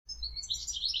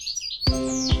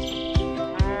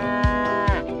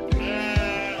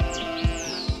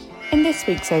this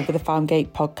week's Over the Farm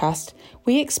Gate podcast,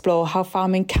 we explore how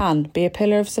farming can be a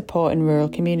pillar of support in rural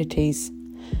communities.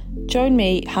 Join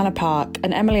me, Hannah Park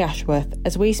and Emily Ashworth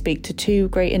as we speak to two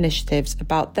great initiatives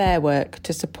about their work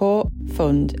to support,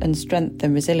 fund and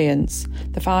strengthen resilience,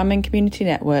 the Farming Community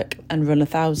Network and Run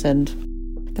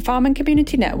 1000. The Farming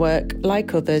Community Network,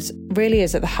 like others, really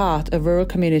is at the heart of rural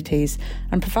communities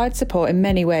and provides support in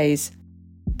many ways.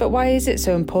 But why is it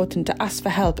so important to ask for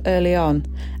help early on,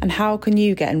 and how can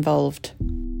you get involved?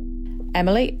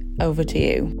 Emily, over to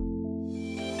you.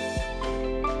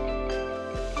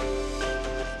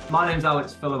 My name's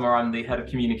Alex Phillimer. I'm the Head of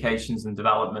Communications and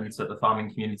Development at the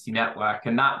Farming Community Network,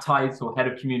 and that title, Head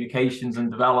of Communications and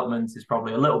Development, is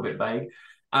probably a little bit vague.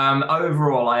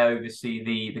 Overall, I oversee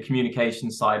the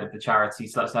communication side of the charity,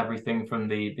 so that's everything from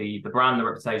the brand, the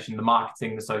reputation, the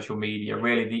marketing, the social media,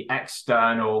 really the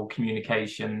external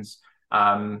communications,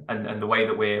 and the way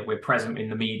that we're present in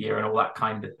the media and all that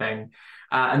kind of thing.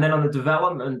 And then on the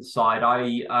development side,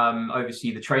 I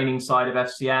oversee the training side of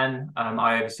FCN.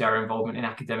 I oversee our involvement in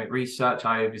academic research.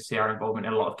 I oversee our involvement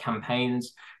in a lot of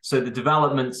campaigns. So the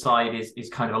development side is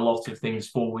kind of a lot of things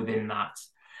fall within that.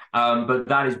 But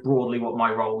that is broadly what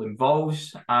my role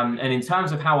involves. And in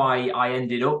terms of how I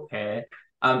ended up here,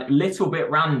 little bit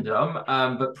random,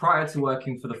 but prior to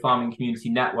working for the Farming Community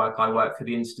Network, I worked for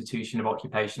the Institution of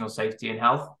Occupational Safety and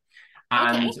Health.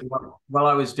 And okay. While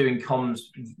I was doing comms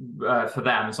for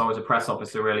them, so I was a press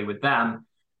officer really with them,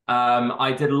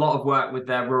 I did a lot of work with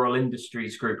their rural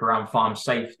industries group around farm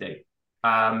safety.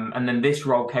 And then this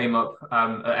role came up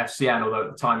at FCN, although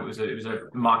at the time it was a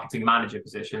marketing manager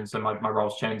position, so my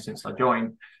role's changed since I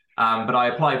joined. But I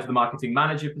applied for the marketing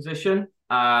manager position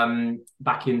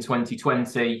back in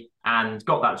 2020 and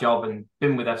got that job and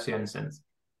been with FCN since.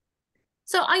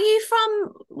 So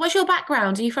what's your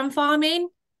background? Are you from farming?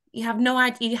 You have no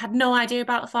idea. You had no idea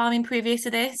about farming previous to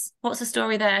this. What's the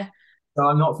story there? So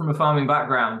I'm not from a farming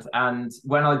background, and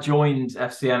when I joined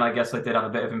FCN, I guess I did have a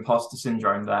bit of imposter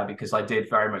syndrome there because I did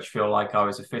very much feel like I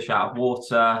was a fish out of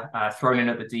water, thrown in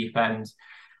at the deep end.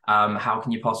 How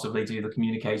can you possibly do the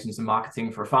communications and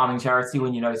marketing for a farming charity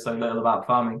when you know so little about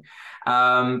farming?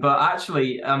 But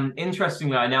actually,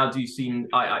 interestingly, I now do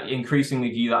I increasingly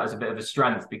view that as a bit of a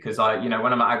strength because when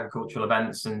I'm at agricultural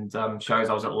events and shows,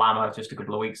 I was at LAMA just a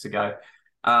couple of weeks ago.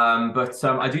 But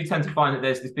I do tend to find that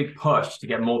there's this big push to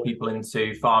get more people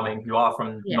into farming who are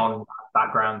from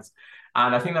non-backgrounds.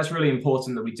 And I think that's really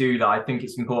important that we do that. I think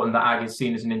it's important that ag is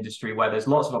seen as an industry where there's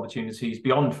lots of opportunities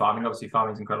beyond farming. Obviously,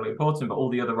 farming is incredibly important, but all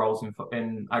the other roles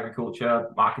in agriculture,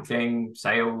 marketing,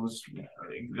 sales,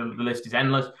 the list is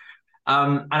endless.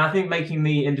 And I think making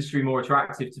the industry more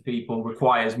attractive to people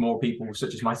requires more people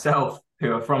such as myself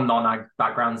who are from non-ag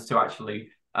backgrounds to actually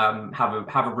have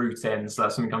a route in. So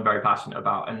that's something I'm very passionate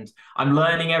about, and I'm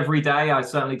learning every day. I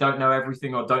certainly don't know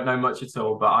everything or don't know much at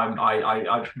all, but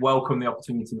I welcome the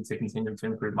opportunity to continue to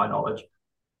improve my knowledge.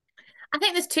 I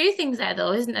think there's two things there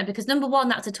though, isn't there? Because number one,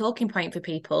 that's a talking point for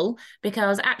people,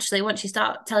 because actually once you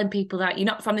start telling people that you're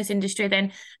not from this industry,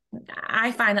 then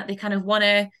I find that they kind of want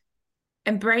to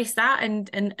embrace that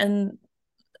and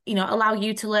allow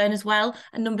you to learn as well.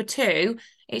 And number two,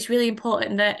 it's really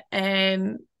important that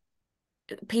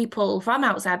people from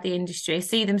outside the industry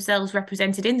see themselves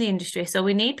represented in the industry. So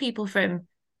we need people from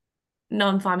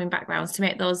non-farming backgrounds to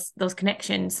make those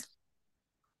connections.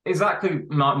 Exactly.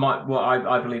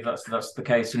 I believe that's the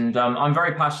case, and I'm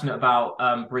very passionate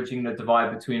about bridging the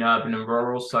divide between urban and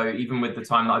rural. So even with the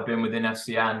time that I've been within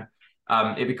FCN,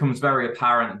 it becomes very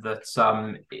apparent that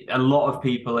a lot of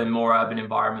people in more urban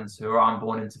environments who aren't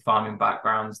born into farming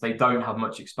backgrounds, they don't have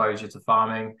much exposure to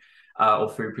farming or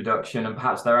food production, and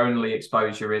perhaps their only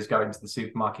exposure is going to the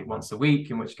supermarket once a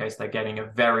week, in which case they're getting a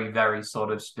very, very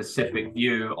sort of specific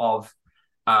view of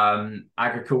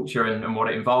agriculture and what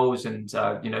it involves, and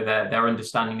their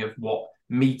understanding of what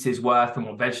meat is worth and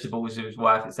what vegetables is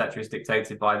worth, etc., is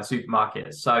dictated by the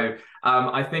supermarket. So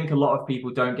I think a lot of people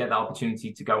don't get the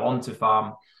opportunity to go on to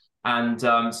farm, and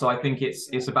so I think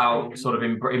it's about sort of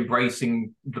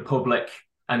embracing the public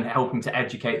and helping to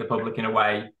educate the public in a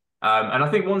way. And I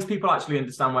think once people actually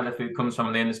understand where their food comes from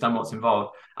and they understand what's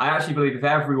involved, I actually believe if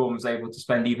everyone was able to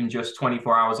spend even just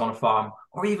 24 hours on a farm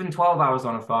or even 12 hours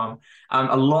on a farm,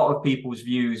 a lot of people's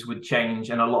views would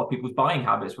change and a lot of people's buying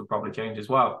habits would probably change as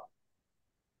well.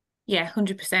 Yeah,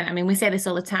 100%. I mean, we say this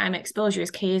all the time, exposure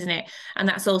is key, isn't it? And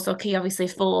that's also key, obviously,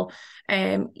 for, for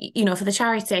the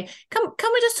charity. Can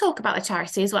we just talk about the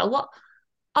charity as well?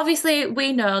 Obviously,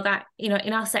 we know that,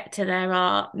 in our sector, there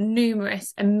are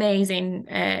numerous amazing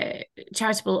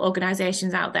charitable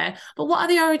organisations out there. But what are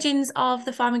the origins of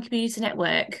the Farming Community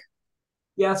Network?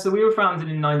 Yeah, so we were founded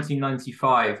in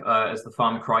 1995 as the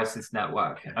Farm Crisis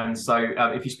Network. And so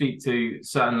if you speak to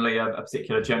certainly a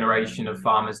particular generation of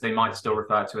farmers, they might still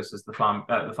refer to us as the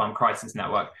Farm Crisis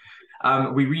Network.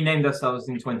 We renamed ourselves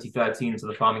in 2013 to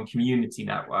the Farming Community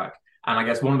Network. And I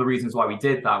guess one of the reasons why we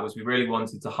did that was we really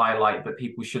wanted to highlight that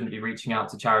people shouldn't be reaching out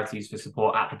to charities for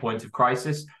support at the point of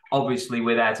crisis. Obviously,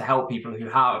 we're there to help people who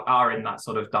are in that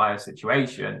sort of dire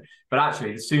situation. But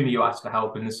actually, the sooner you ask for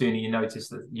help and the sooner you notice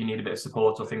that you need a bit of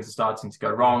support or things are starting to go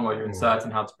wrong or you're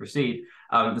uncertain how to proceed,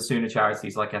 the sooner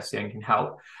charities like FCN can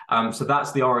help. So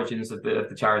that's the origins of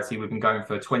the charity. We've been going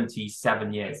for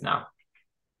 27 years now.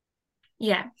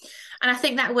 Yeah. And I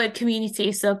think that word community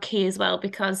is so key as well,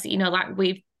 because, you know,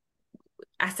 like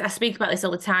I speak about this all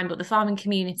the time, but the farming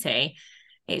community,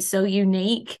 it's so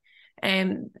unique.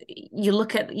 You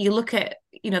look at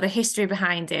you know the history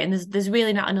behind it, and there's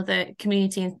really not another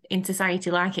community in society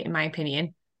like it, in my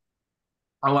opinion.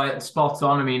 I like spot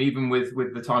on. I mean, even with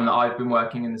the time that I've been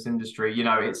working in this industry, you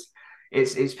know,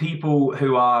 it's people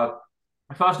who are.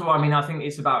 First of all, I mean, I think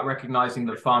it's about recognizing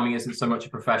that farming isn't so much a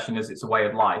profession as it's a way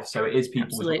of life. So it is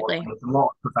people with a lot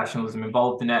of professionalism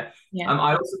involved in it. Yeah.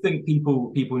 I also think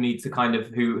people need to kind of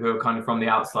who are kind of from the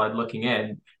outside looking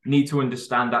in need to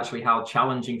understand actually how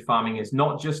challenging farming is,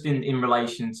 not just in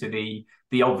relation to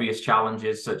the obvious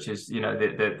challenges such as, you know,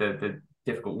 the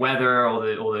difficult weather or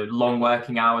the long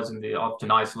working hours and the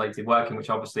often isolated working, which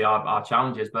obviously are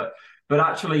challenges, but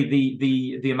actually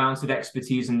the amount of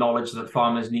expertise and knowledge that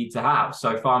farmers need to have.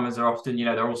 So farmers are often, you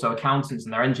know, they're also accountants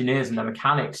and they're engineers and they're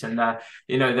mechanics and they're,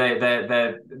 you know,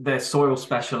 they're soil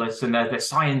specialists and they're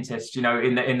scientists, you know,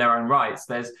 in their own rights.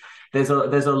 There's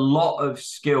a lot of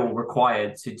skill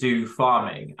required to do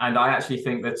farming, and I actually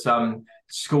think that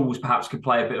schools perhaps could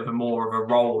play a bit of a more of a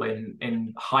role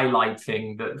in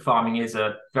highlighting that farming is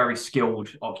a very skilled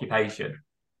occupation.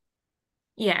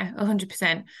 Yeah,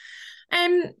 100%.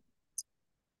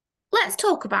 Let's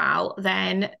talk about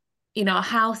then, you know,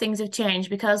 how things have changed,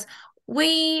 because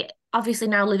we obviously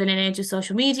now live in an age of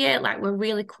social media. Like, we're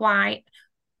really quite,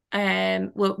 we're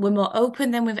more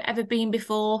open than we've ever been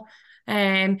before.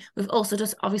 We've also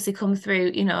just obviously come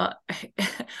through, you know,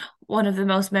 one of the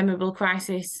most memorable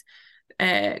crises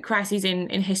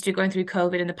in history, going through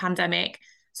COVID and the pandemic.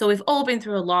 So we've all been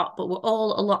through a lot, but we're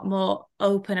all a lot more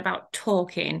open about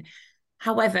talking.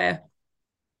 However,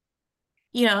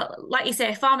 you know, like you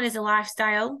say, farming is a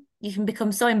lifestyle. You can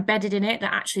become so embedded in it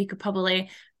that actually you could probably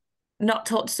not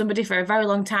talk to somebody for a very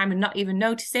long time and not even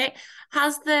notice it.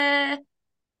 Have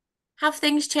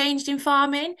things changed in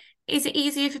farming? Is it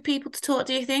easier for people to talk,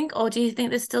 do you think? Or do you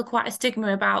think there's still quite a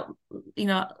stigma about, you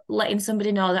know, letting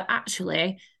somebody know that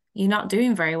actually you're not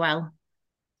doing very well?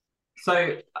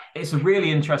 So it's a really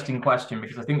interesting question,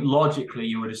 because I think logically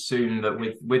you would assume that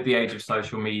with the age of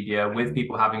social media, with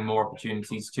people having more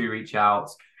opportunities to reach out,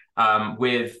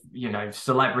 with, you know,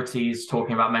 celebrities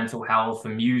talking about mental health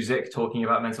and music talking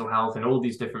about mental health and all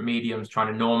these different mediums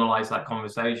trying to normalize that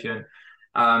conversation,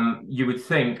 you would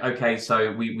think, okay,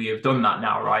 so we have done that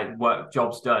now, right?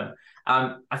 Job's done.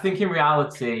 I think in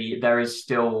reality, there is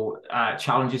still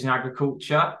challenges in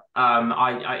agriculture.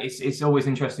 It's always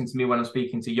interesting to me when I'm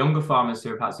speaking to younger farmers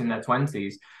who are perhaps in their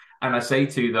 20s, and I say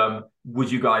to them,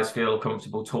 would you guys feel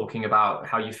comfortable talking about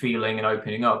how you're feeling and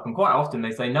opening up? And quite often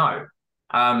they say no.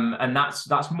 And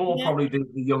that's more probably the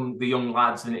young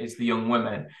lads than it is the young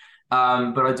women.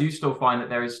 But I do still find that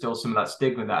there is still some of that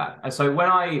stigma there. And so when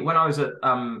I was at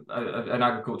an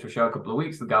agricultural show a couple of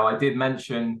weeks ago, I did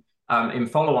mention in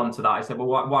follow on to that, I said, well,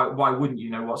 why wouldn't you?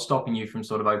 Know what's stopping you from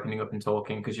sort of opening up and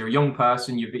talking? Because you're a young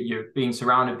person, you're being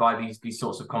surrounded by these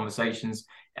sorts of conversations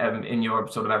in your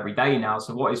sort of everyday now.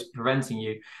 So what is preventing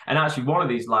you? And actually, one of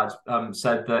these lads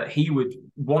said that he would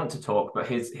want to talk, but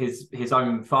his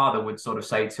own father would sort of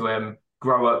say to him,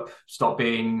 grow up, stop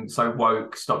being so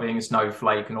woke, stop being a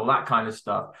snowflake and all that kind of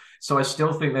stuff. So I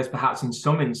still think there's perhaps in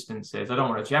some instances, I don't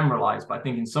want to generalize, but I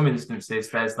think in some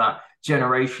instances there's that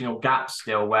generational gap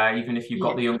still, where even if you've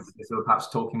got the youngsters who are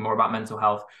perhaps talking more about mental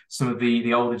health, some of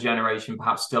the older generation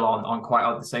perhaps still on quite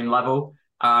at the same level.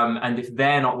 And if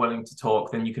they're not willing to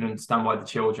talk, then you can understand why the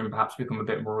children perhaps become a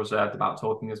bit more reserved about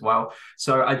talking as well.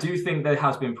 So I do think there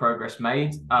has been progress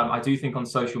made. I do think on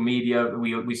social media,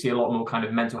 we see a lot more kind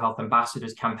of mental health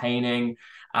ambassadors campaigning.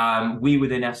 We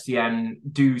within FCN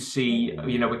do see,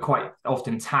 you know, we're quite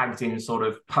often tagged in sort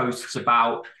of posts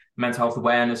about mental health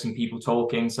awareness and people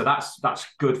talking. So that's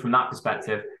good from that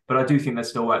perspective. But I do think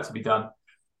there's still work to be done.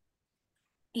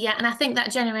 Yeah, and I think that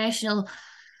generational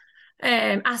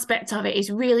aspect of it is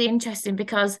really interesting,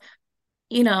 because,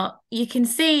 you know, you can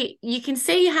see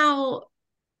how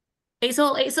it's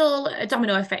all a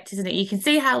domino effect, isn't it? You can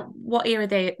see what era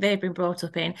they've been brought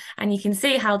up in, and you can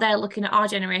see how they're looking at our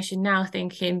generation now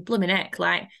thinking, blooming heck,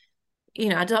 like,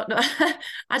 I don't know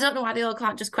I don't know why they all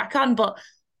can't just crack on, but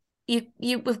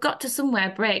we've got to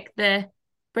somewhere break the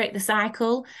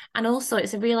cycle. And also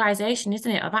it's a realization,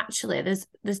 isn't it, of actually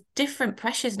there's different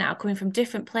pressures now coming from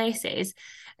different places,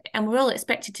 and we're all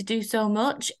expected to do so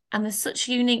much, and there's such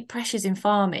unique pressures in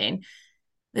farming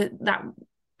that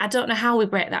I don't know how we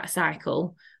break that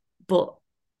cycle, but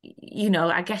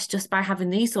I guess just by having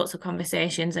these sorts of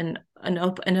conversations and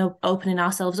opening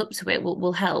ourselves up to it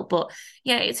will help. But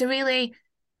yeah, it's a really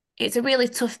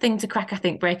tough thing to crack, I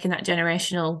think, breaking those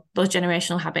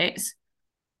generational habits.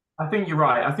 I think you're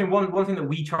right. I think one thing that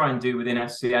we try and do within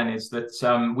SCN is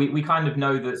that we kind of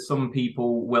know that some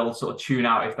people will sort of tune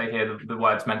out if they hear the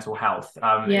words mental health.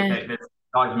 The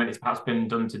argument has perhaps been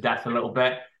done to death a little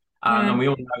bit. And we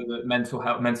all know that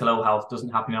mental ill health doesn't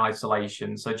happen in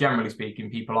isolation. So generally speaking,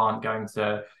 people aren't going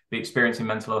to be experiencing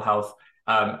mental ill health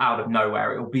out of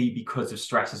nowhere. It will be because of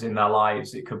stresses in their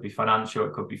lives. It could be financial,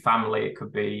 it could be family, it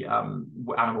could be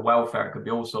animal welfare, it could be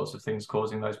all sorts of things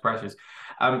causing those pressures.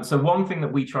 So one thing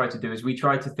that we try to do is we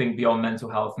try to think beyond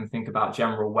mental health and think about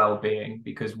general well-being,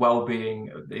 because well-being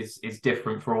is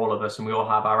different for all of us, and we all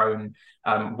have our own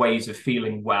ways of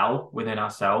feeling well within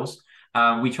ourselves.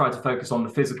 We try to focus on the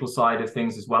physical side of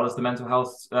things as well as the mental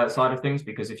health side of things,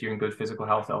 because if you're in good physical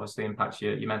health, it obviously impacts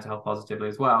your mental health positively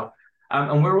as well.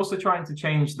 And we're also trying to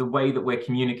change the way that we're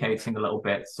communicating a little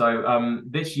bit. So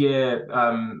this year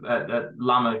at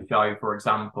Lama Show, for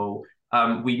example,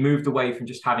 we moved away from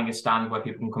just having a stand where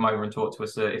people can come over and talk to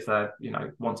us if they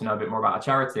want to know a bit more about our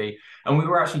charity. And we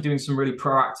were actually doing some really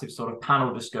proactive sort of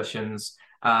panel discussions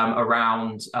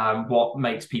around what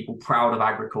makes people proud of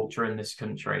agriculture in this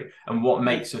country and what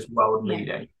makes us world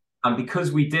leading. And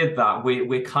because we did that,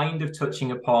 we're kind of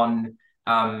touching upon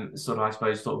sort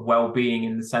of well-being,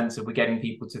 in the sense of we're getting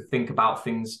people to think about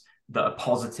things that are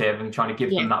positive and trying to give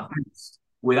them that boost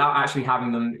without actually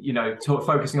having them,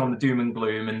 focusing on the doom and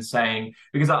gloom and saying,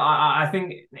 because I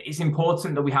think it's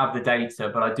important that we have the data,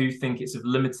 but I do think it's of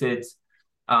limited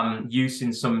use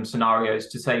in some scenarios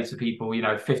to say to people,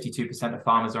 52% of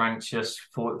farmers are anxious,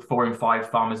 4 in 5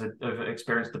 farmers have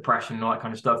experienced depression and all that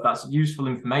kind of stuff. That's useful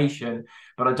information,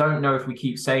 but I don't know if we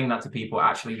keep saying that to people, it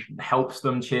actually helps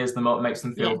them, cheers them up, makes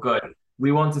them feel good.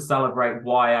 We want to celebrate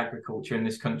why agriculture in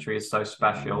this country is so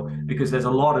special, because there's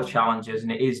a lot of challenges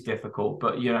and it is difficult,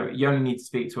 but you only need to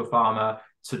speak to a farmer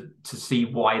to see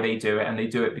why they do it, and they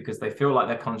do it because they feel like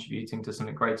they're contributing to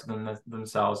something greater than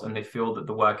themselves, and they feel that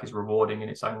the work is rewarding in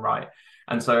its own right.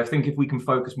 And so I think if we can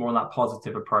focus more on that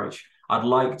positive approach, I'd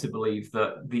like to believe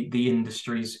that the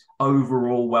industry's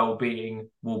overall well-being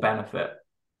will benefit.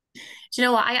 Do you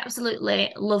know what? I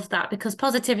absolutely love that, because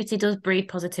positivity does breed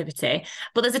positivity.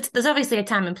 But there's obviously a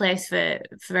time and place for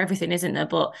everything, isn't there?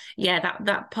 But yeah,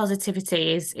 that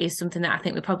positivity is something that I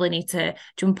think we probably need to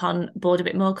jump on board a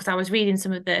bit more, because I was reading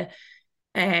some of the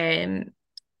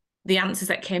answers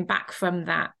that came back from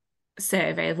that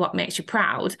survey of what makes you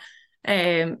proud.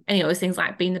 And there's things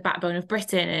like being the backbone of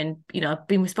Britain, and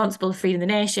being responsible for feeding the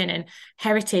nation, and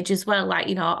heritage as well. Like,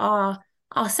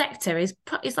 our sector is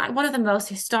like one of the most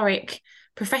historic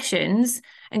professions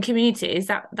and communities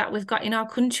that we've got in our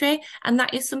country, and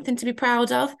that is something to be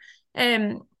proud of.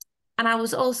 And I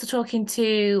was also talking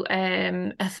to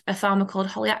a farmer called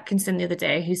Holly Atkinson the other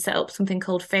day, who set up something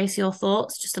called Face Your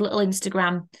Thoughts, just a little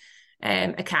Instagram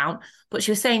account. But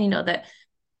she was saying, that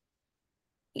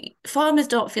farmers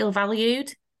don't feel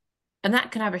valued, and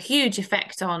that can have a huge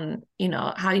effect on,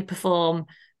 how you perform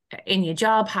in your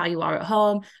job, how you are at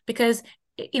home, because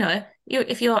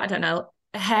if you're, I don't know,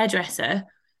 a hairdresser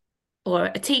or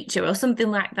a teacher or something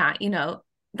like that,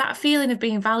 that feeling of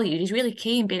being valued is really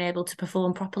key in being able to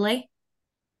perform properly.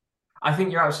 I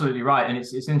think you're absolutely right. And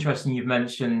it's interesting you've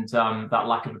mentioned that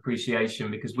lack of appreciation,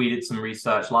 because we did some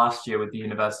research last year with the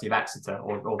University of Exeter,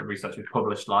 or the research was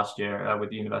published last year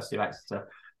with the University of Exeter.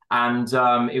 And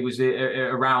it was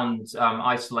around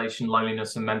isolation,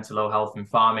 loneliness and mental ill health in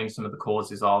farming, some of the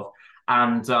causes of.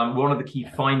 And one of the key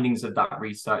findings of that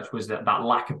research was that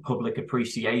lack of public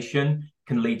appreciation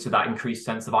can lead to that increased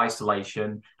sense of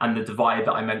isolation and the divide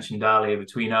that I mentioned earlier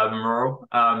between urban and rural.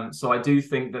 So I do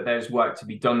think that there's work to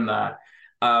be done there.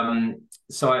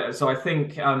 So I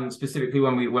think specifically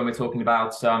when we're talking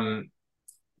about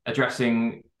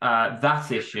addressing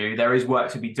that issue, there is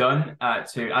work to be done.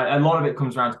 A lot of it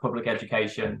comes around to public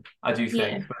education, I do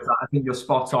think. But I think you're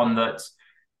spot on that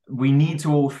we need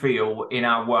to all feel in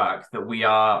our work that we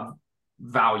are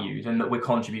valued and that we're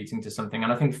contributing to something.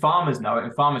 And I think farmers know it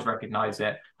and farmers recognize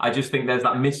it. I just think there's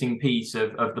that missing piece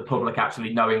of the public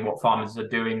actually knowing what farmers are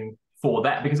doing for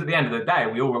that, because at the end of the day,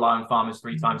 we all rely on farmers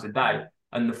 3 times a day,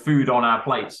 and the food on our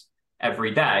plates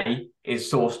every day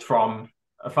is sourced from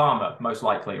a farmer, most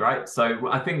likely, right? So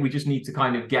I think we just need to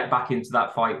kind of get back into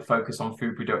that fight, focus on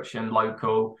food production,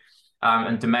 local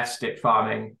and domestic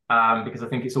farming, because I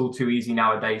think it's all too easy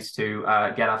nowadays to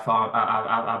get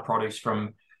our produce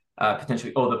from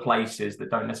potentially other places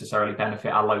that don't necessarily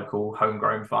benefit our local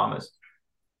homegrown farmers.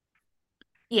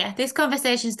 Yeah, this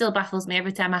conversation still baffles me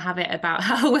every time I have it about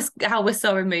how we're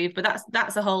so removed, but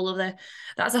that's a whole other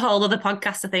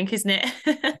podcast, I think, isn't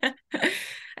it?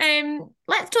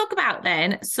 Let's talk about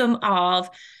then some of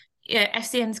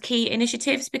FCN's key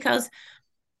initiatives, because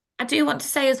I do want to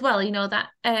say as well, that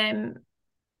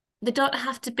they don't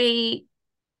have to be,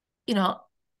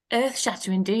 earth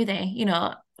shattering, do they?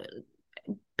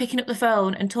 Picking up the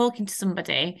phone and talking to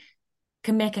somebody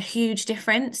can make a huge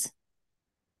difference.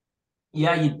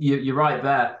 Yeah, you're right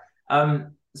there.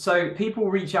 So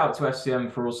people reach out to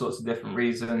FCN for all sorts of different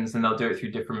reasons, and they'll do it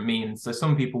through different means. So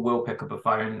some people will pick up a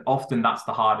phone. Often that's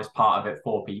the hardest part of it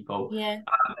for people. Yeah.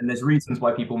 And there's reasons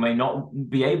why people may not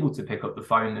be able to pick up the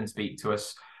phone and speak to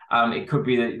us. It could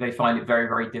be that they find it very,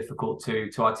 very difficult to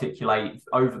articulate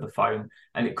over the phone.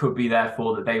 And it could be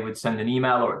therefore that they would send an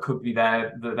email, or it could be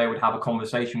that they would have a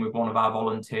conversation with one of our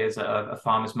volunteers at a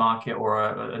farmer's market or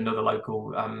another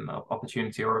local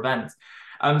opportunity or event.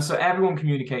 So everyone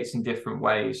communicates in different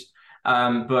ways.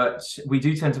 But we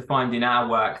do tend to find in our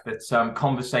work that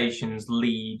conversations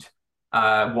lead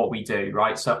what we do,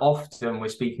 right? So often we're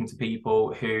speaking to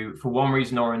people who, for one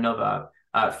reason or another,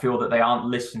 feel that they aren't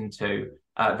listened to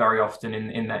very often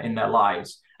in their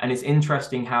lives. And it's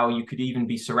interesting how you could even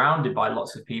be surrounded by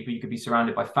lots of people. You could be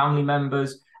surrounded by family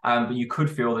members, but you could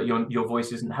feel that your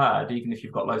voice isn't heard, even if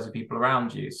you've got loads of people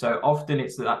around you. So often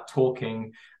it's that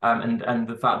talking and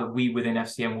the fact that we within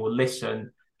FCN will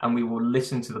listen, and we will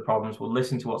listen to the problems, we'll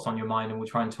listen to what's on your mind, and we'll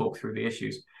try and talk through the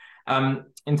issues.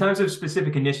 In terms of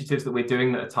specific initiatives that we're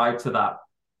doing that are tied to that,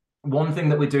 one thing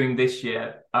that we're doing this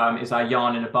year is our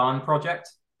Yarn in a Barn project.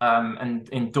 And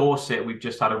in Dorset, we've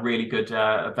just had a really good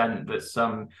event that's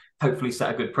hopefully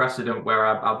set a good precedent, where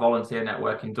our volunteer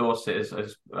network in Dorset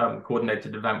has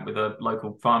coordinated an event with a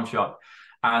local farm shop.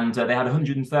 And they had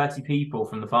 130 people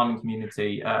from the farming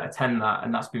community attend that.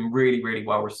 And that's been really, really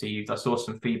well received. I saw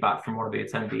some feedback from one of the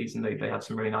attendees, and they had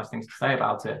some really nice things to say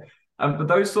about it. But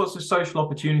those sorts of social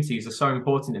opportunities are so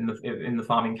important in the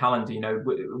farming calendar.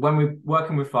 When we're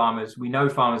working with farmers, we know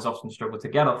farmers often struggle to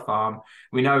get off farm.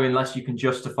 We know unless you can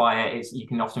justify it, you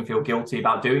can often feel guilty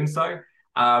about doing so.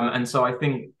 And so I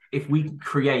think if we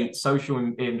create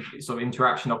social sort of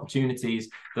interaction opportunities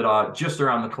that are just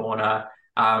around the corner,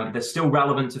 they're still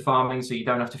relevant to farming, so you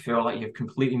don't have to feel like you've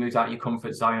completely moved out of your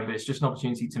comfort zone, but it's just an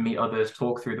opportunity to meet others,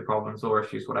 talk through the problems or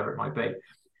issues, whatever it might be.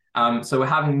 So we're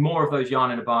having more of those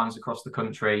Yarn in a Barns across the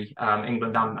country,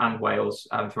 England and Wales,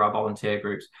 through our volunteer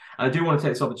groups. And I do want to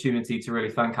take this opportunity to really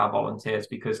thank our volunteers,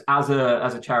 because as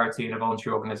a charity and a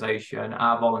voluntary organisation,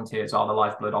 our volunteers are the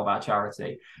lifeblood of our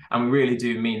charity. And we really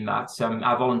do mean that.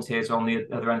 Our volunteers are on the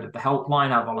other end of the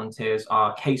helpline. Our volunteers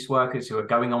are caseworkers who are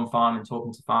going on farm and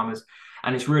talking to farmers.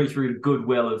 And it's really through the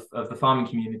goodwill of the farming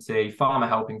community, farmer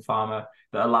helping farmer,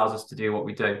 that allows us to do what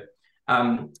we do.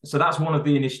 So that's one of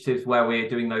the initiatives where we're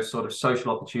doing those sort of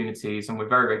social opportunities, and we're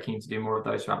very, very keen to do more of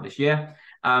those throughout this year.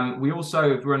 We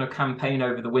also run a campaign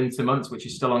over the winter months, which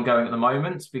is still ongoing at the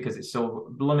moment because it's still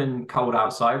blooming cold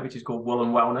outside, which is called Wool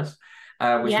and Wellness,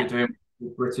 which we're doing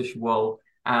with British Wool.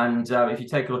 And if you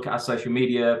take a look at our social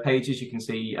media pages, you can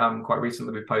see quite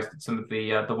recently we posted some of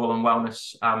the Wool and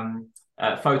Wellness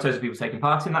photos of people taking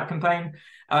part in that campaign.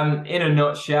 In a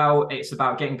nutshell, it's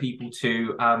about getting people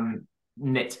to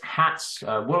knit hats,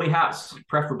 woolly hats,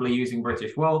 preferably using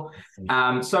British wool,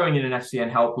 sewing in an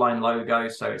FCN helpline logo,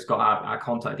 so it's got our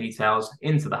contact details,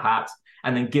 into the hat,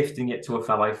 and then gifting it to a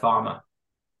fellow farmer.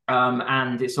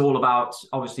 And it's all about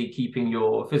obviously keeping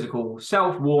your physical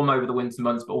self warm over the winter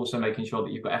months, but also making sure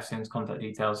that you've got FCN's contact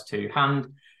details to hand,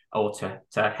 or to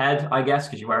head, I guess,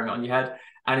 because you're wearing it on your head.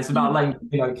 And it's about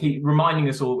letting, keep reminding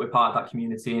us all that we're part of that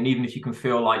community. And even if you can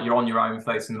feel like you're on your own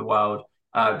facing the world,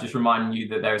 just reminding you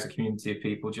that there is a community of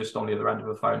people just on the other end of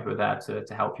the phone who are there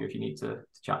to help you if you need to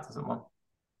chat to someone.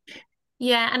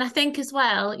 Yeah, and I think as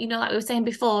well, like we were saying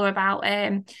before about,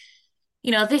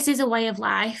 this is a way of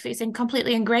life. It's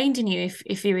completely ingrained in you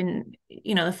if you're in,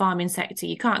 the farming sector.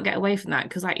 You can't get away from that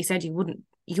because, like you said, you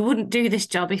wouldn't do this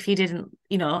job if you didn't,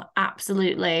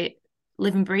 absolutely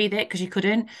live and breathe it, because you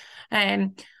couldn't.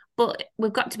 But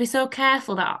we've got to be so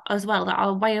careful that as well that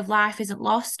our way of life isn't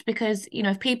lost, because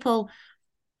if people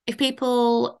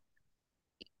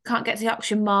can't get to the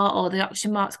auction mart, or the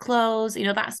auction mart's closed,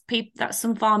 that's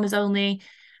some farmers only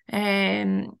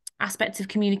aspect of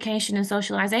communication and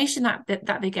socialization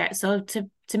that they get. So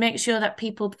to make sure that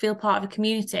people feel part of a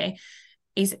community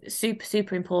is super,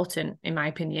 super important, in my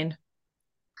opinion.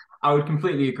 I would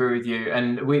completely agree with you,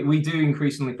 and we do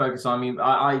increasingly focus on. I mean,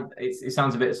 it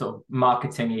sounds a bit sort of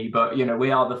marketing-y, but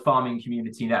we are the farming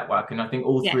community network, and I think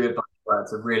all three of those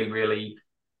words are really, really,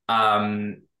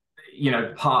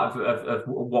 part of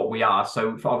what we are.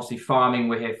 So obviously, farming,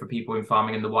 we're here for people in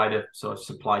farming and the wider sort of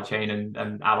supply chain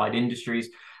and allied industries.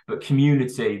 But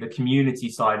the community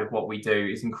side of what we do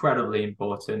is incredibly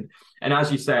important. And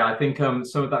as you say, I think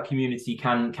some of that community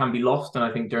can be lost. And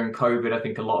I think during COVID, I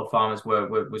think a lot of farmers were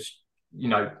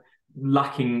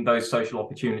lacking those social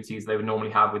opportunities they would normally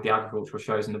have with the agricultural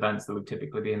shows and events that would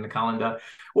typically be in the calendar.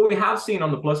 What we have seen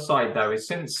on the plus side, though, is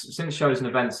since shows and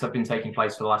events have been taking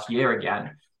place for the last year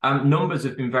again, numbers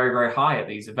have been very, very high at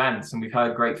these events. And we've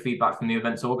heard great feedback from the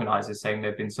events organizers saying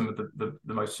they've been some of the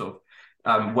most sort of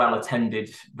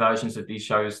well-attended versions of these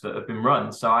shows that have been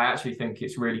run. So I actually think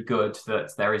it's really good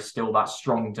that there is still that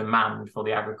strong demand for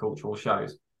the agricultural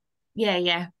shows.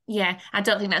 Yeah. I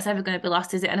don't think that's ever going to be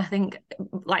lost, is it? And I think,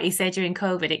 like you said, during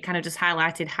COVID, it kind of just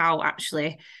highlighted how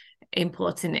actually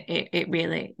important they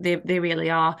really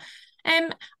are. Are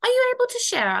you able to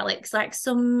share, Alex, like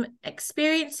some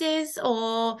experiences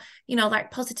or, like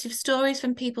positive stories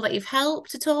from people that you've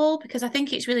helped at all? Because I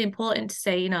think it's really important to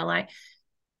say,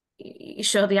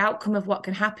 show the outcome of what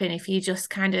can happen if you just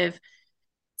kind of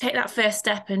take that first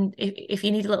step, and if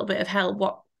you need a little bit of help,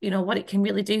 what it can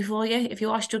really do for you if you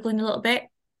are struggling a little bit.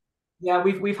 Yeah,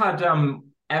 we've had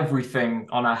everything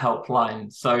on our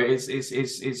helpline, so it's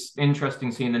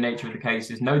interesting seeing the nature of the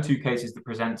cases. No two cases that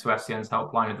present to FCN's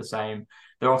helpline are the same.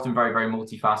 They're often very, very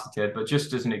multifaceted. But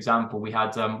just as an example, we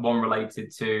had one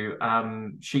related to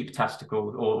sheep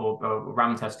testicles or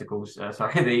ram testicles. The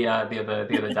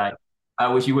other day.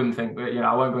 Which you wouldn't think,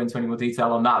 I won't go into any more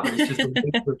detail on that, but it's just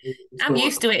I'm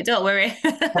used to it, don't worry.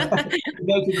 Those are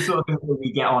the sort of things that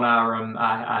we get on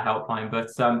our helpline.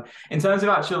 But in terms of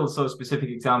actual sort of specific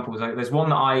examples, there's one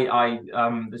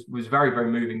that this was very, very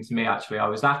moving to me, actually. I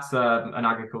was at an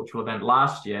agricultural event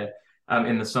last year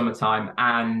in the summertime,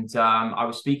 and I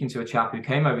was speaking to a chap who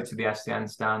came over to the SCN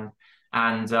stand,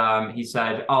 and he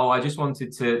said, I just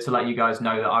wanted to let you guys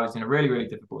know that I was in a really, really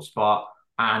difficult spot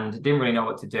and didn't really know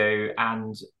what to do.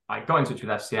 And I got in touch with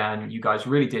FCN. You guys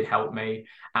really did help me.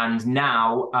 And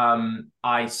now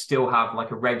I still have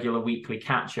like a regular weekly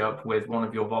catch up with one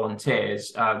of your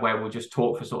volunteers where we'll just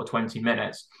talk for sort of 20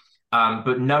 minutes.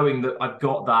 But knowing that I've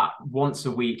got that once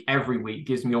a week, every week,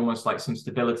 gives me almost like some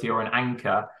stability or an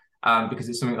anchor, because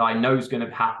it's something that I know is going to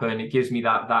happen. It gives me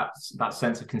that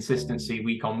sense of consistency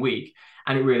week on week.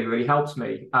 And it really, really helps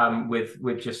me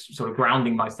with just sort of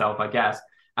grounding myself, I guess.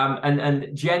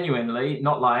 And genuinely,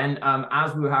 not lying,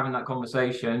 as we were having that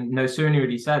conversation, no sooner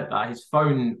had he said that, his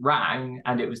phone rang,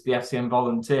 and it was the FCN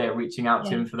volunteer reaching out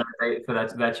to him for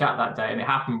their chat that day. And it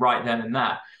happened right then and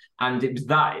there. And it was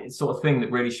that sort of thing that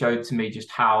really showed to me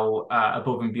just how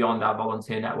above and beyond our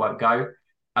volunteer network go.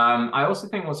 I also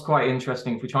think what's quite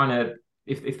interesting, if we're trying to,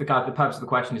 if the purpose of the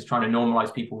question is trying to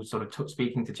normalize people sort of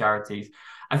speaking to charities,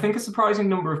 I think a surprising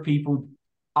number of people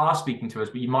are speaking to us,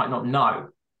 but you might not know.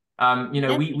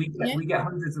 We get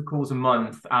hundreds of calls a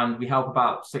month, and we help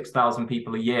about 6,000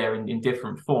 people a year in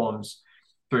different forms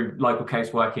through local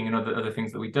caseworking and other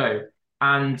things that we do.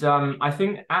 And I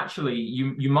think actually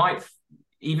you might,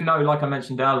 even though, like I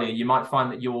mentioned earlier, you might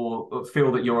find that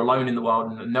feel that you're alone in the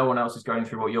world and that no one else is going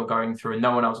through what you're going through, and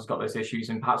no one else has got those issues,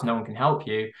 and perhaps no one can help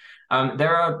you.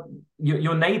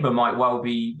 Your neighbour might well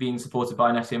be being supported by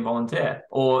an FCN volunteer,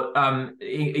 or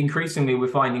increasingly we're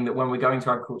finding that when we're going to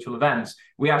agricultural events,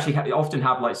 we actually often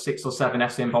have like 6 or 7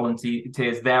 FCN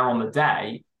volunteers there on the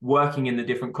day, working in the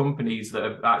different companies that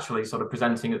are actually sort of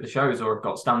presenting at the shows or have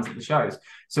got stands at the shows.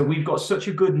 So we've got such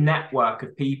a good network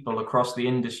of people across the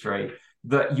industry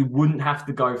that you wouldn't have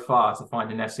to go far to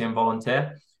find an FCN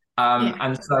volunteer.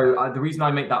 And so the reason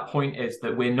I make that point is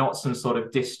that we're not some sort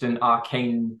of distant,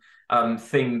 arcane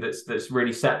thing that's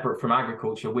really separate from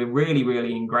agriculture. We're really,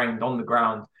 really ingrained on the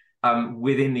ground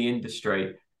within the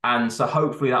industry. And so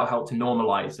hopefully that'll help to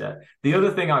normalize it. The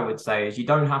other thing I would say is you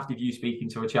don't have to view speaking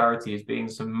to a charity as being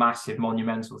some massive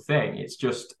monumental thing. It's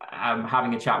just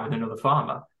having a chat with another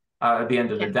farmer at the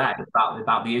end of the day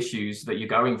about the issues that you're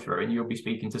going through, and you'll be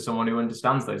speaking to someone who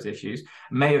understands those issues,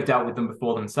 may have dealt with them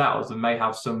before themselves, and may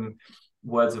have some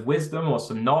words of wisdom or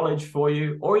some knowledge for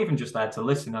you, or even just there to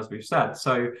listen, as we've said.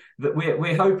 So that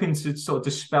we're hoping to sort of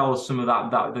dispel some of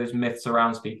that those myths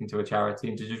around speaking to a charity,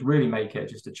 and to just really make it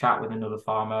just a chat with another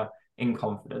farmer in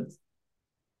confidence.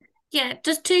 Yeah,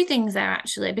 just two things there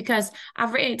actually, because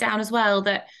I've written it down as well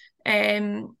that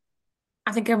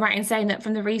I think I'm right in saying that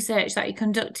from the research that you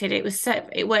conducted,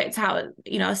 it worked out,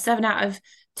 7 out of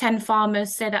 10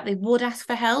 farmers say that they would ask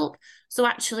for help. So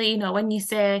actually, when you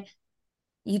say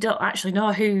you don't actually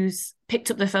know who's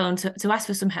picked up the phone to ask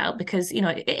for some help, because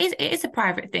it is a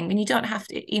private thing, and you don't have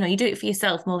to, you do it for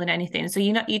yourself more than anything. So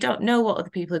you don't know what other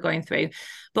people are going through,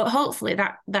 but hopefully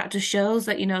that just shows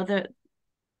that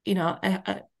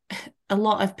a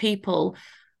lot of people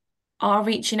are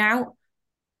reaching out.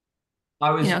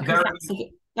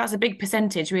 That's a big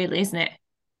percentage, really, isn't it?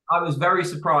 I was very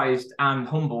surprised and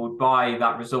humbled by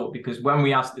that result, because when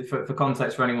we asked for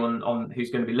context for anyone on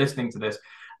who's going to be listening to this,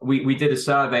 we did a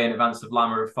survey in advance of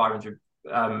LAMA of 500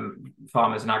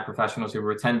 farmers and ag professionals who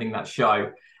were attending that show.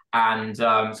 And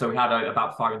so we had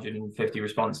about 550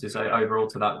 responses overall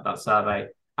to that survey.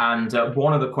 And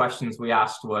one of the questions we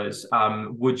asked was,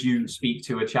 would you speak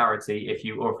to a charity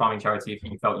or a farming charity if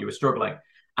you felt you were struggling?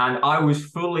 And I was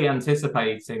fully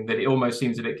anticipating that it almost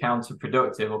seems a bit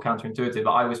counterproductive or counterintuitive,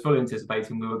 but I was fully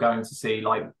anticipating we were going to see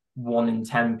like 1 in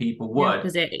 10 people would.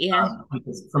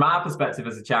 Because from our perspective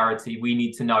as a charity, we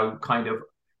need to know kind of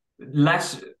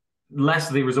less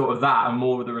the result of that and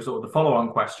more the result of the follow-on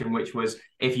question, which was,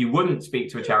 if you wouldn't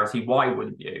speak to a charity, why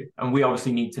wouldn't you? And we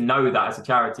obviously need to know that as a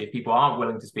charity. If people aren't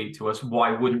willing to speak to us,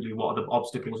 why wouldn't you? What are the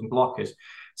obstacles and blockers?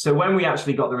 So when we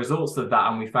actually got the results of that,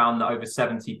 and we found that over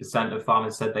 70% of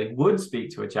farmers said they would speak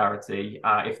to a charity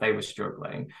if they were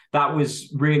struggling, that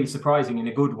was really surprising in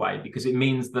a good way, because it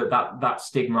means that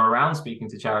stigma around speaking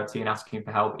to charity and asking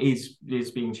for help is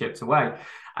being chipped away.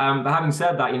 But having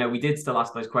said that, we did still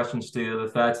ask those questions to the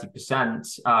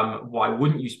 30%. Why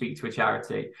wouldn't you speak to a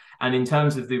charity? And in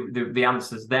terms of the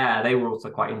answers there, they were also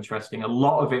quite interesting. A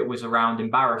lot of it was around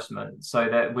embarrassment,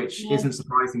 which isn't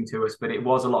surprising to us, but it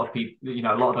was a lot of people,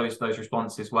 a lot of those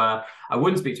responses where I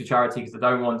wouldn't speak to a charity because I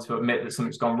don't want to admit that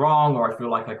something's gone wrong, or I feel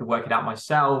like I could work it out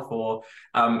myself, or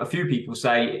a few people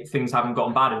say things haven't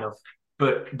gotten bad enough.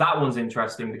 But that one's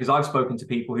interesting, because I've spoken to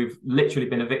people who've literally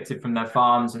been evicted from their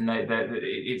farms, and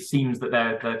it seems that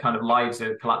their kind of lives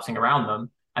are collapsing around them,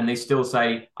 and they still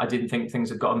say, I didn't think things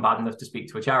had gotten bad enough to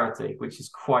speak to a charity, which is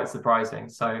quite surprising.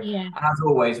 So as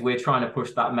always, we're trying to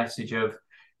push that message of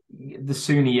the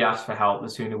sooner you ask for help, the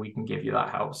sooner we can give you that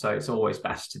help. So it's always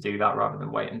best to do that rather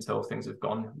than wait until things have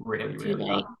gone really, really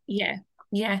bad.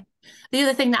 Yeah. The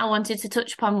other thing that I wanted to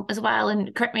touch upon as well,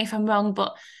 and correct me if I'm wrong,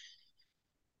 but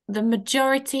the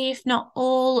majority, if not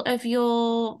all, of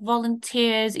your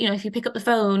volunteers, if you pick up the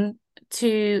phone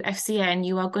to FCN,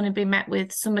 you are going to be met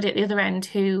with somebody at the other end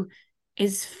who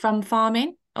is from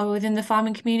farming or within the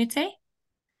farming community.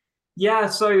 Yeah,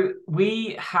 so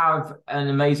we have an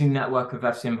amazing network of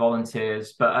FCN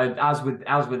volunteers, but as with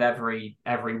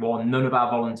everyone, none of our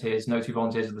volunteers, no two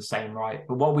volunteers are the same, right?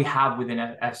 But what we have within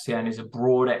FCN is a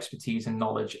broad expertise and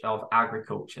knowledge of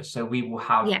agriculture. So we will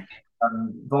have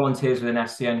volunteers within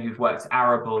FCN who've worked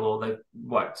arable, or they've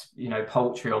worked,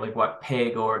 poultry, or they've worked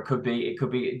pig, or it could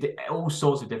be all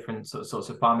sorts of different sorts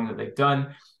of farming that they've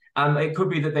done. It could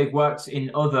be that they've worked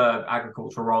in other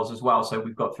agricultural roles as well. So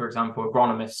we've got, for example,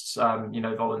 agronomists,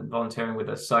 volunteering with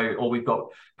us. Or we've got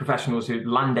professionals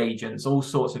land agents, all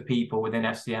sorts of people within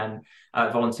FCN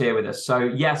volunteer with us. So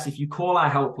yes, if you call our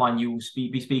helpline, you will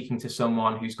be speaking to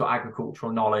someone who's got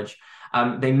agricultural knowledge.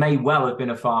 They may well have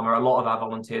been a farmer. A lot of our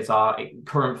volunteers are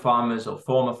current farmers or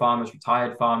former farmers,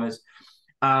 retired farmers.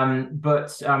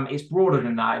 But it's broader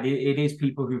than that. It is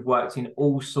people who've worked in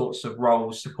all sorts of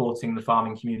roles supporting the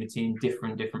farming community in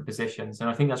different positions. And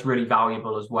I think that's really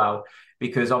valuable as well,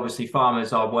 because obviously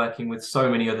farmers are working with so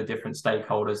many other different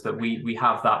stakeholders that we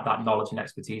have that knowledge and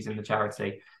expertise in the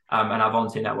charity. And our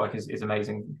volunteer network is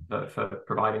amazing for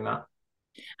providing that.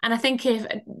 And I think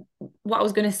what I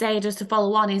was going to say, just to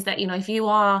follow on, is that, if you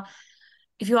are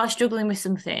struggling with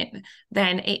something,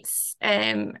 then it's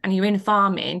and you're in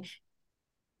farming,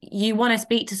 you want to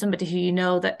speak to somebody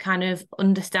who that kind of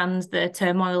understands the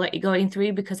turmoil that you're going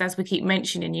through, because as we keep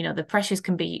mentioning, the pressures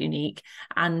can be unique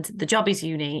and the job is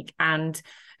unique, and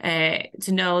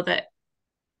to know that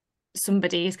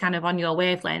somebody is kind of on your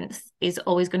wavelength is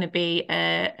always going to be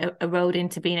a road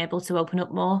into being able to open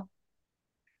up more.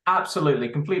 Absolutely,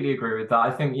 completely agree with that. I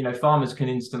think, farmers can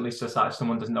instantly suss out if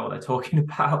someone doesn't know what they're talking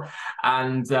about.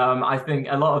 And I think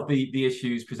a lot of the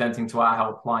issues presenting to our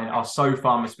helpline are so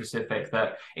farmer specific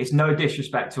that it's no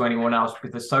disrespect to anyone else,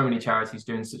 because there's so many charities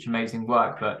doing such amazing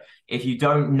work. But if you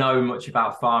don't know much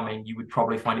about farming, you would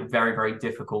probably find it very, very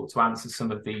difficult to answer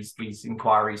some of these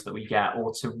inquiries that we get,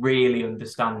 or to really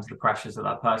understand the pressures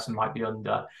that person might be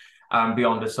under.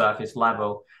 Beyond a surface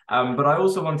level. But I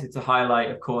also wanted to highlight,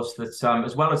 of course, that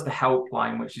as well as the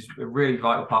helpline, which is a really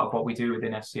vital part of what we do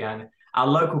within FCN, our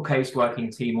local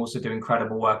caseworking team also do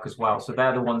incredible work as well. So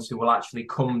they're the ones who will actually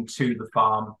come to the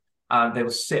farm. They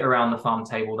will sit around the farm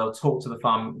table. They'll talk to the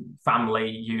farm family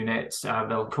units.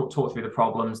 They'll talk through the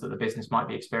problems that the business might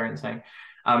be experiencing.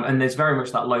 And there's very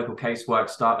much that local casework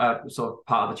sort of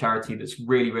part of the charity that's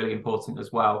really, really important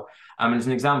as well. And as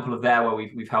an example of there where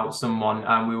we've helped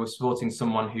someone, we were supporting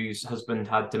someone whose husband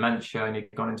had dementia and he'd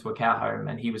gone into a care home,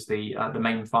 and he was the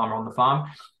main farmer on the farm.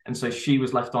 And so she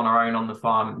was left on her own on the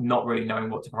farm, not really knowing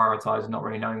what to prioritize, not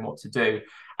really knowing what to do.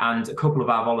 And a couple of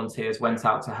our volunteers went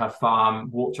out to her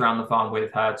farm, walked around the farm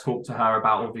with her, talked to her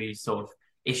about all these sort of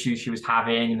issues she was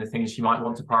having and the things she might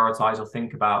want to prioritize or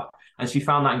think about. And she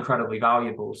found that incredibly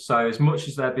valuable. So as much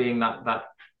as there being that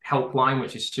helpline,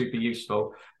 which is super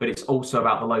useful, but it's also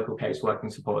about the local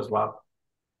caseworking support as well.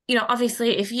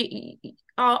 Obviously, if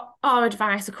our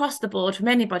advice across the board from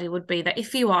anybody would be that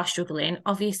if you are struggling,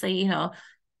 obviously,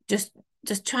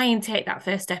 just try and take that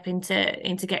first step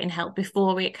into getting help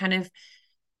before it kind of,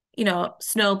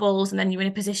 snowballs, and then you're in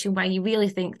a position where you really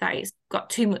think that it's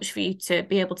got too much for you to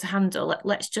be able to handle.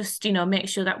 Let's just, make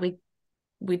sure that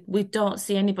we don't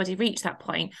see anybody reach that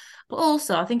point. But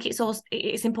also, I think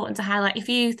it's important to highlight, if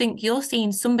you think you're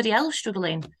seeing somebody else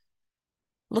struggling,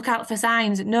 look out for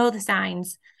signs, know the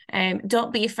signs.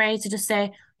 Don't be afraid to just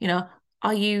say,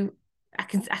 are you,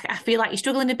 I feel like you're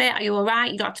struggling a bit. Are you all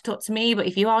right? You don't have to talk to me, but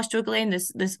if you are struggling,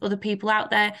 there's other people out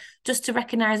there, just to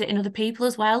recognize it in other people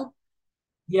as well.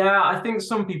 Yeah, I think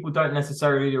some people don't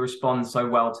necessarily respond so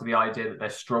well to the idea that they're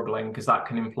struggling, because that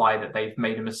can imply that they've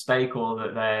made a mistake, or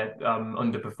that they're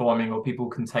underperforming, or people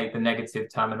can take the negative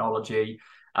terminology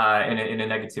in a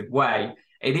negative way.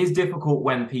 It is difficult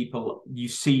when you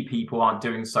see people aren't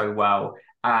doing so well,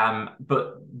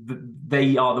 but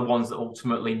they are the ones that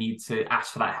ultimately need to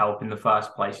ask for that help in the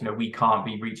first place. We can't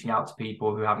be reaching out to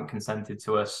people who haven't consented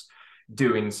to us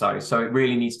doing so. So it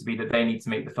really needs to be that they need to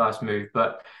make the first move.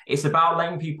 But it's about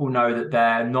letting people know that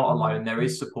they're not alone. There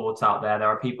is support out there. There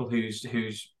are people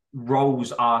whose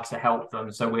roles are to help them.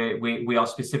 So we are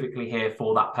specifically here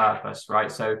for that purpose,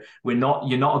 right? So you're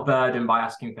not a burden by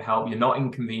asking for help. You're not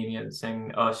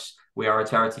inconveniencing us. We are a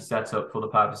charity set up for the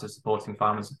purpose of supporting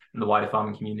farmers and the wider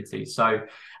farming community. So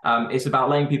it's about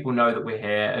letting people know that we're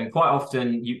here. And quite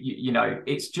often,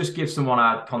 it's just give someone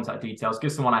our contact details,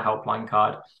 give someone our helpline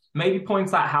card, maybe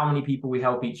point out how many people we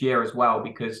help each year as well,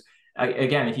 because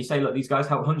again, if you say, look, these guys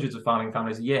help hundreds of farming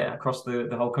families a year across the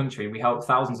whole country, we help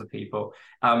thousands of people.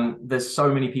 There's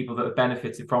so many people that have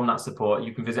benefited from that support.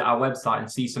 You can visit our website and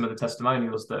see some of the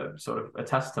testimonials that sort of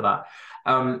attest to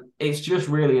that. It's just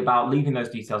really about leaving those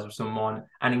details with someone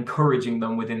and encouraging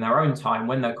them within their own time,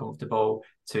 when they're comfortable,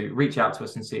 to reach out to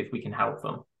us and see if we can help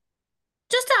them.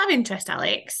 Just out of interest,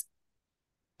 Alex,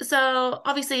 so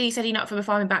obviously you said you're not from a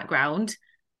farming background.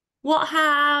 What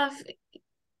have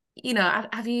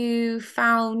you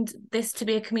found this to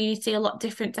be a community a lot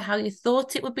different to how you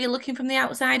thought it would be looking from the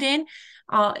outside in?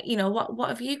 Or, what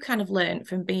have you kind of learned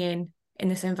from being in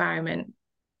this environment?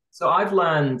 So I've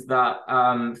learned that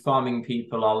farming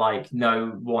people are like no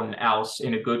one else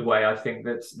in a good way. I think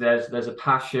that there's a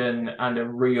passion and a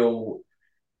real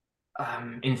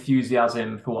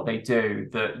enthusiasm for what they do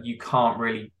that you can't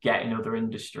really get in other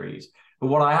industries. But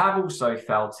what I have also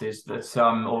felt is that,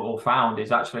 or found,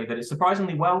 is actually that it's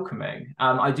surprisingly welcoming.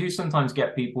 I do sometimes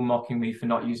get people mocking me for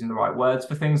not using the right words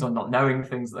for things, or not knowing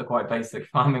things that are quite basic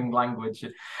farming language.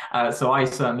 So I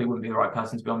certainly wouldn't be the right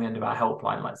person to be on the end of our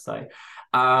helpline, let's say.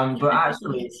 But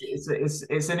actually,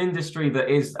 it's an industry that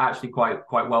is actually quite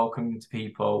welcoming to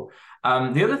people.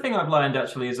 The other thing I've learned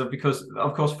actually is because,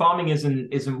 of course, farming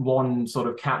isn't one sort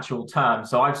of catch-all term.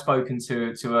 So I've spoken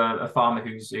to a farmer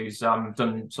who's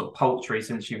done sort of poultry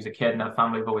since she was a kid, and her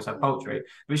family have always had poultry.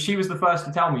 But she was the first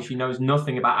to tell me she knows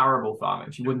nothing about arable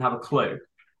farming. She wouldn't have a clue,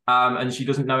 and she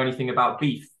doesn't know anything about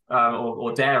beef.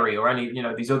 Or dairy, or any,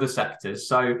 these other sectors.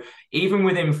 So even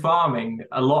within farming,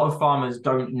 a lot of farmers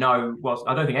don't know. Well,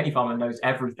 I don't think any farmer knows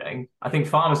everything. I think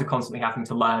farmers are constantly having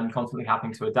to learn, constantly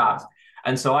having to adapt.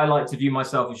 And so I like to view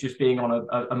myself as just being on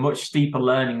a much steeper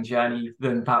learning journey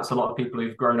than perhaps a lot of people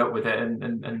who've grown up with it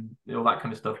and all that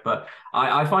kind of stuff. But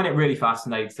I find it really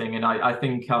fascinating. And I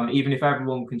think even if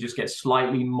everyone can just get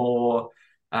slightly more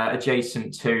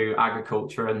adjacent to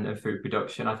agriculture and food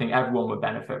production, I think everyone would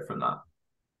benefit from that.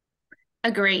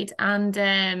 Agreed. And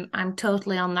I'm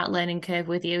totally on that learning curve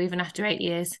with you, even after 8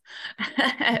 years.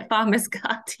 Farmer's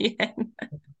Guardian.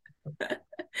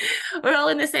 We're all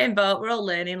in the same boat. We're all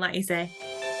learning, like you say.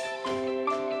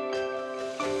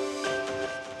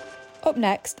 Up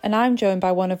next, and I'm joined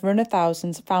by one of Run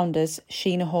 1000's founders,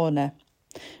 Sheena Horner.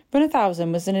 Run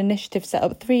 1000 was an initiative set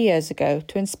up 3 years ago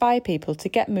to inspire people to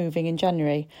get moving in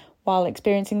January while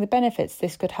experiencing the benefits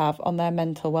this could have on their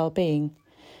mental well-being.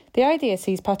 The idea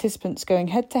sees participants going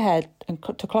head-to-head and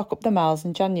to clock up the miles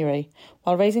in January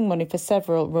while raising money for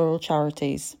several rural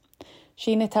charities.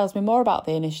 Sheena tells me more about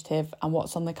the initiative and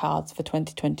what's on the cards for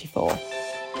 2024.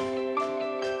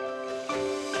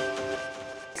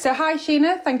 So hi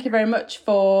Sheena, thank you very much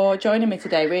for joining me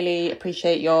today. Really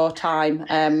appreciate your time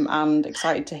and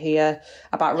excited to hear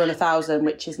about Run 1000,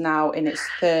 which is now in its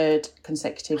third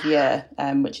consecutive year,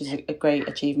 which is a great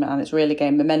achievement, and it's really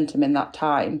gained momentum in that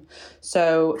time.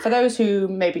 So for those who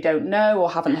maybe don't know or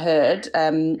haven't heard,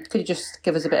 could you just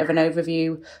give us a bit of an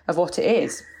overview of what it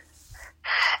is?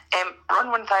 Run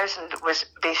 1000 was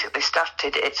basically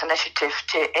started, its initiative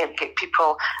to get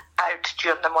people out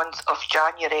during the month of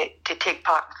January to take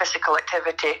part in physical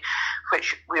activity,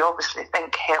 which we obviously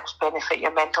think helps benefit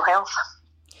your mental health.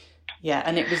 Yeah,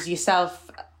 and it was yourself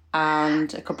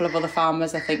and a couple of other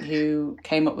farmers, I think, who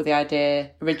came up with the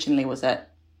idea originally, was it?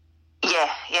 Yeah,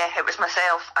 it was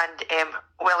myself and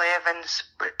Will Evans,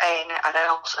 and I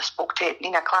also spoke to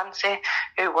Nina Clancy,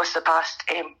 who was the past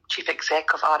chief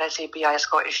exec of RSABI, a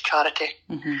Scottish charity.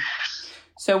 Mm-hmm.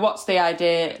 So what's the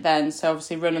idea then? So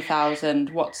obviously Run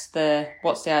 1000, what's the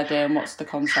idea and what's the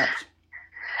concept?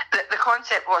 The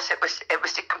concept was it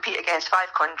was to compete against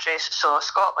 5 countries, so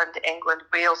Scotland, England,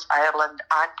 Wales, Ireland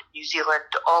and New Zealand,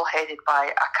 all headed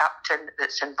by a captain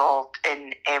that's involved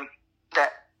in the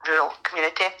rural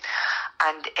community.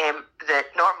 And that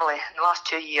normally in the last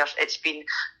 2 years it's been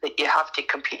that you have to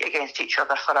compete against each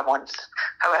other for a month.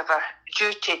 However,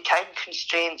 due to time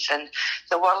constraints and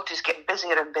the world is getting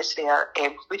busier and busier,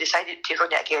 we decided to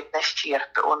run it again this year,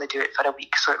 but only do it for a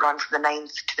week. So it runs from the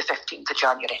 9th to the 15th of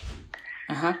January.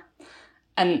 Uh-huh.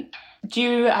 And do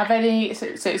you have any... So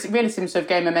it really seems to have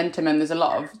gained momentum, and there's a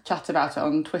lot of chat about it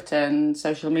on Twitter and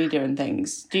social media and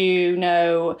things. Do you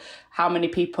know how many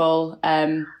people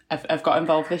have got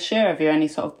involved this year? Have you any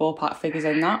sort of ballpark figures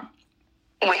on that?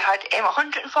 We had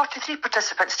 143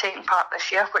 participants taking part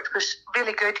this year, which was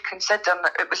really good considering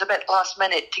that it was a bit last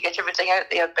minute to get everything out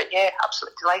there. But yeah,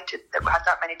 absolutely delighted that we had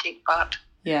that many taking part.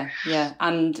 Yeah.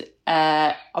 And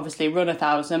obviously Run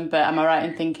 1000, but am I right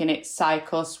in thinking it's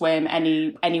cycle, swim,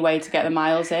 any way to get the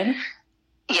miles in?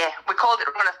 Yeah, we called it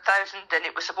Run 1000, and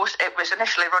it was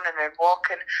initially running and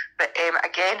walking, but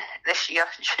again this year,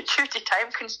 due to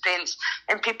time constraints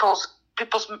and people's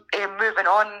moving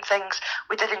on and things,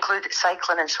 we did include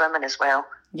cycling and swimming as well.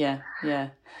 Yeah.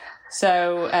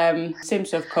 So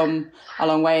seems to have come a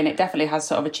long way, and it definitely has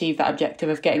sort of achieved that objective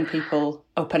of getting people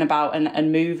up and about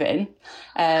and moving.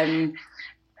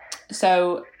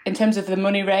 So in terms of the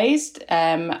money raised,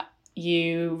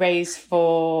 you raise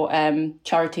for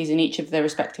charities in each of the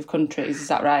respective countries, is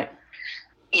that right?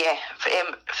 Yeah,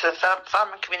 for the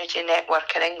Farming Community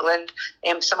Network in England,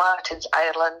 Samaritans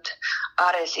Ireland,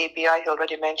 RSABI, I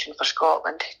already mentioned for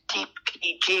Scotland,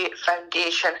 TPG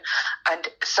Foundation, and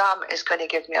Sam is going to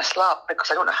give me a slap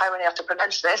because I don't know how I have to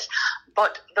pronounce this,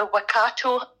 but the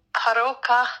Waikato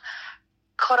Haroka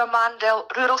Coromandel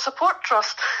Rural Support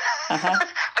Trust,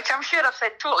 which I'm sure I've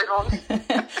said totally wrong.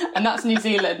 And that's New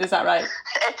Zealand, is that right?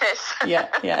 It is. Yeah.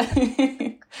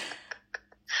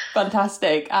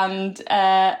 Fantastic. And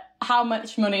how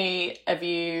much money have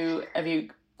you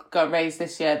got raised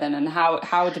this year then, and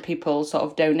how do people sort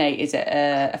of donate? Is it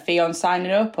a fee on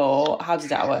signing up, or how does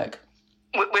that work?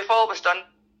 We've always done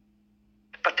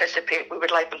participate. We would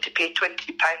like them to pay £20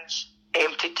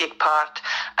 to take part,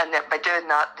 and then by doing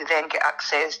that they then get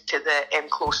access to the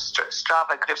close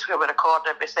Strava groups where we record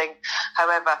everything.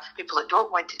 However, people that don't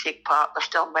want to take part, they're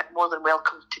still more than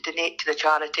welcome to donate to the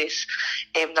charities.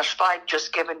 There's 5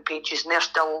 Just Giving pages, and they're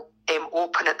still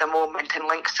open at the moment, and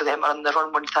links to them are on the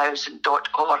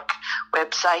run1000.org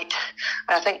website.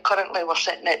 And I think currently we're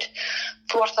sitting at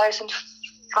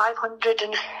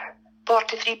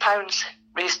 £4,543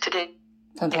 raised today.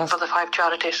 Fantastic. For the 5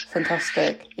 charities.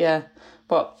 Fantastic, yeah.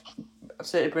 But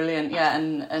absolutely brilliant, yeah,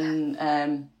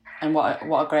 and what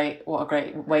a great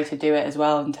way to do it as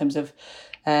well, in terms of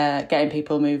getting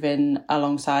people moving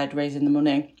alongside raising the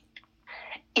money.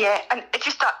 Yeah, and it's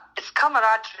just that it's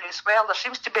camaraderie as well. There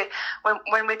seems to be,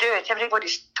 when we do it,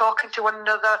 everybody's talking to one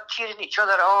another, cheering each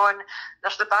other on.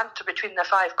 There's the banter between the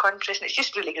 5 countries, and it's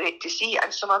just really great to see.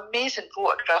 And some amazing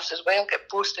photographs as well get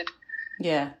posted.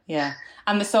 Yeah.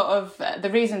 And the sort of the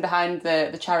reason behind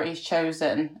the charities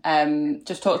chosen,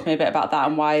 just talk to me a bit about that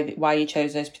and why you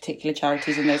chose those particular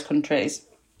charities in those countries.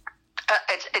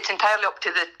 It's entirely up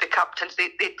to the captains. They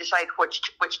decide which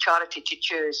charity to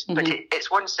choose. Mm-hmm. But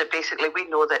it's ones that basically we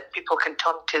know that people can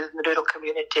turn to in the rural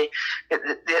community.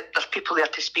 There's people there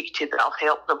to speak to that'll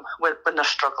help them when they're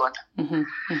struggling. Mm-hmm.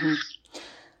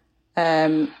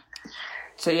 Mm-hmm.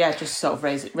 So yeah, just sort of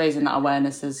raising that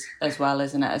awareness as well,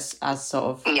 isn't it? As sort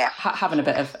of having a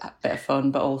bit of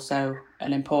fun, but also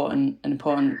an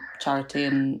important charity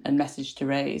and message to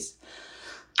raise.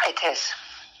 It is.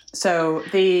 So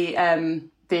the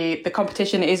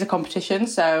competition is a competition.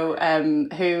 So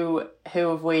who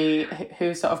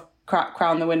sort of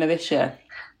crowned the winner this year?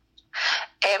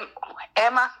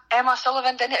 Emma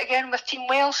Sullivan did it again with Team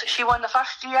Wales. She won the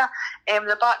first year.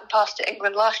 The baton passed to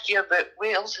England last year, but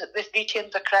Wales, they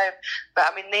retained the crown. But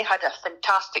I mean, they had a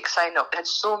fantastic sign-up. They had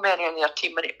so many on their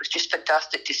team, and it was just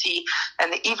fantastic to see.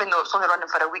 And even though it's only running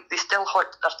for a week, they still hit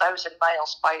their 1,000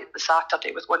 miles by the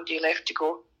Saturday with 1 day left to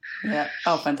go. Yeah.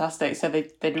 Oh, fantastic! So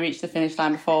they'd reached the finish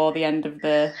line before the end of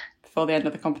the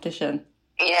competition.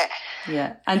 Yeah.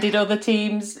 Yeah. And did other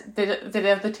teams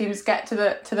get to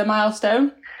the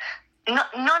milestone? No,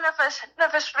 none of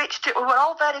us reached it. We were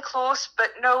all very close, but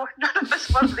no, none of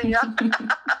us were there.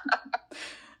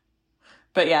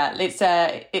 But yeah, it's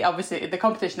obviously the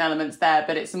competition element's there,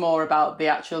 but it's more about the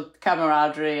actual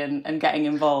camaraderie and getting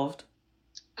involved.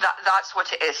 That's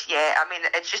what it is. Yeah, I mean,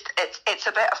 it's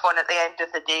a bit of fun at the end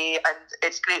of the day, and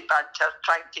it's great banter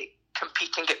trying to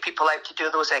compete and get people out to do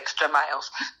those extra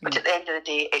miles. But at the end of the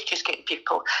day, it's just getting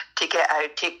people to get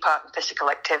out, take part in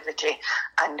physical activity,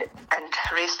 and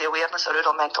raise the awareness of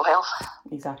rural mental health.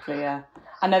 Exactly, yeah.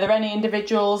 And are there any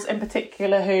individuals in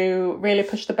particular who really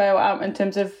pushed the boat out in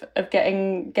terms of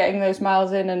getting those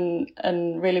miles in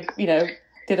and really,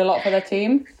 did a lot for their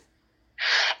team?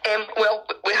 Well,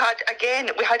 we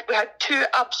had 2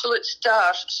 absolute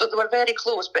stars, so they were very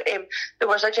close. But there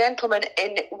was a gentleman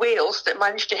in Wales that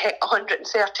managed to hit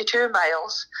 132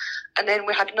 miles, and then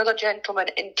we had another gentleman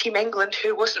in Team England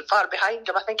who wasn't far behind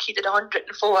him. I think he did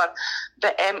 104,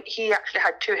 but he actually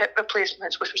had 2 hip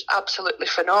replacements, which was absolutely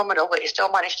phenomenal. That he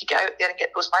still managed to get out there and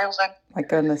get those miles in. My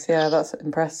goodness, yeah, that's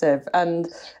impressive. And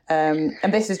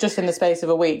this is just in the space of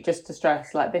a week. Just to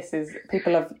stress, like this is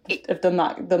people have done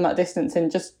that distance in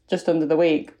just under the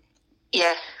week.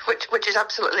 Yeah, which is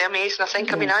absolutely amazing. I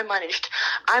think. I mean, I managed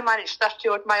 30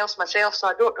 odd miles myself, so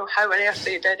I don't know how on earth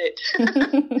they did it.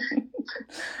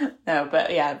 No,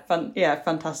 but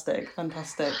fantastic.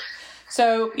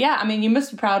 So yeah, I mean, you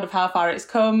must be proud of how far it's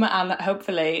come, and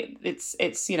hopefully it's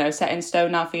set in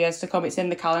stone now for years to come. It's in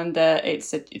the calendar.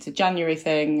 It's a January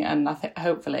thing, and I think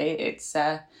hopefully it's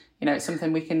it's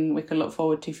something we can look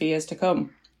forward to for years to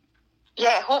come.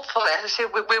 Yeah, hopefully. As I say,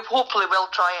 we hopefully will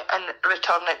try and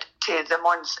return it to the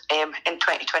months in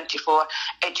 2024.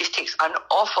 It just takes an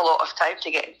awful lot of time to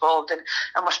get involved, and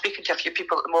we're speaking to a few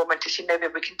people at the moment to see maybe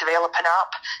we can develop an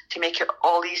app to make it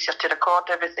all easier to record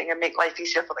everything and make life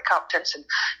easier for the captains, and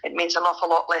it means an awful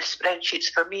lot less spreadsheets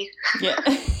for me. Yeah.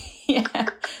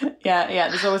 Yeah.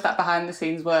 There's always that behind the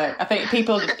scenes work. I think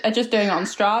people are just doing it on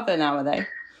Strava now, are they?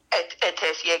 It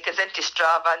is, yeah, because into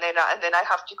Strava, and then I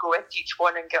have to go into each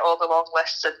one and get all the long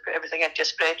lists and put everything into a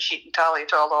spreadsheet and tally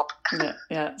it all up.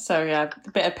 Yeah. So, yeah,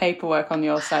 a bit of paperwork on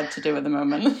your side to do at the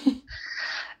moment.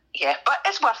 Yeah, but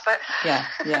it's worth it.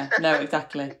 Yeah, no,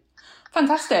 exactly.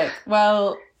 Fantastic.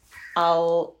 Well,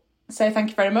 I'll say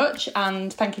thank you very much,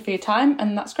 and thank you for your time,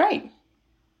 and that's great.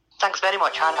 Thanks very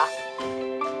much, Hannah.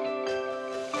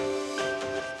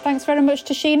 Thanks very much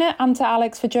to Sheena and to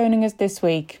Alex for joining us this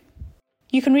week.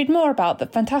 You can read more about the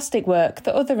fantastic work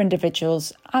that other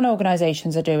individuals and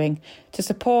organisations are doing to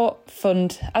support,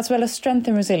 fund, as well as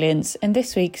strengthen resilience in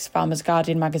this week's Farmers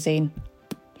Guardian magazine.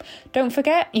 Don't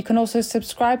forget, you can also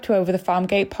subscribe to Over the Farm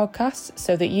Gate podcast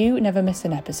so that you never miss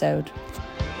an episode.